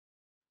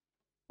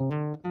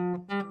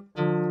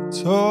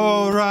It's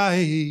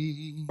alright.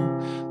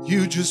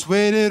 You just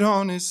waited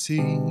on it,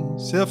 see,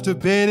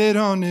 self-debated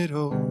on it,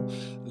 oh,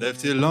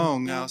 left it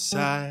long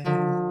outside,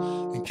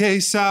 in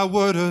case I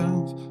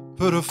would've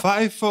put a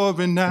fight for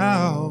it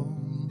now.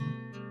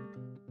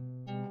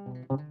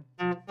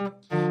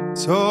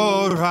 It's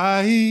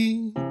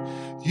alright,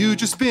 you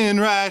just been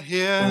right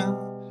here,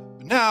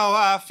 but now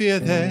I fear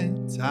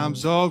that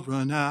time's all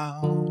run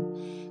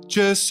out,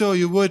 just so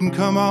you wouldn't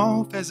come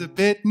off as a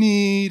bit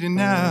needy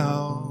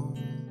now.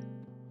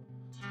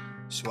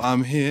 So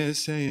I'm here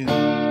saying,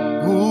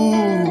 ooh,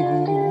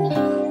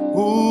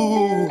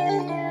 ooh.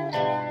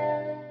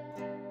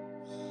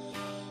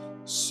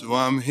 So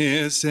I'm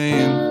here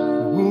saying,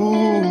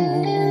 ooh,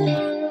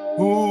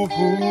 ooh,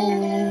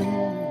 ooh.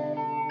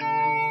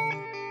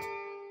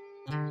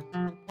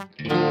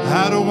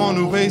 I don't want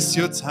to waste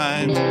your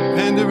time,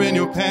 pandering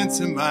your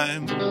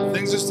pantomime.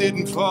 Things just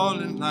didn't fall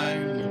in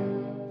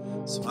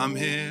line. So I'm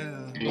here,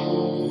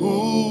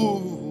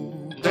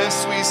 ooh.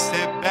 Best we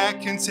step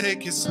back and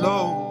take it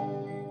slow.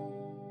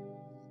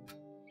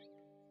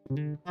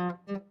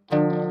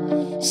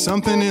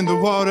 Something in the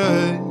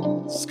water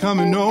is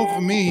coming over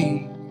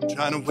me,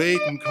 trying to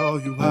wait and call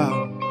you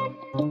out.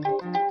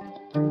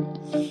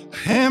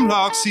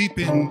 Hemlock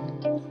seeping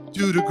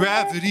due to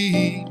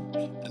gravity,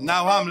 and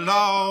now I'm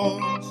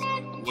lost.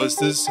 What's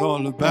this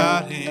all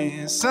about?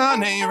 And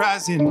sun ain't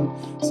rising,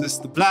 it's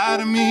just the blight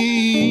of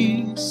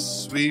me.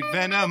 Sweet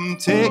venom,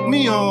 take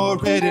me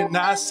already. And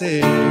I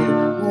say,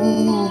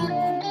 ooh,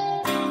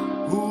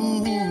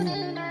 ooh.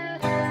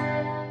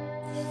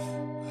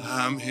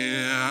 I'm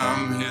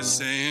here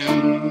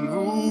saying,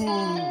 ooh,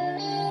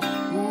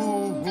 ooh,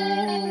 ooh.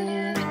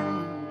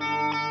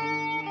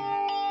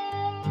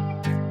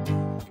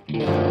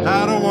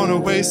 I don't wanna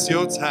waste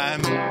your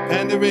time,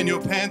 pandering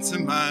your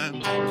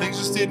pantomime. Things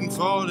just didn't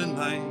fall in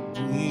line.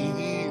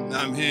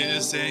 I'm here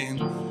saying,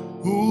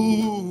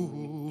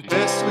 ooh,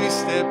 best we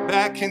step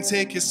back and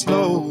take it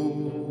slow.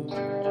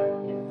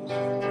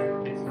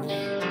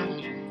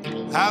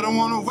 I don't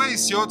wanna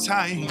waste your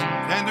time,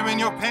 pandering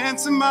your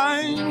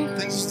pantomime.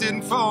 Things just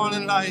didn't fall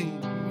in line.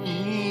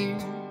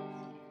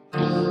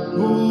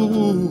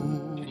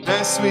 Ooh,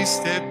 best we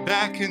step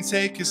back and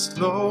take it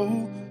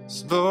slow,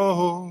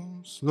 slow,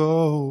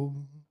 slow.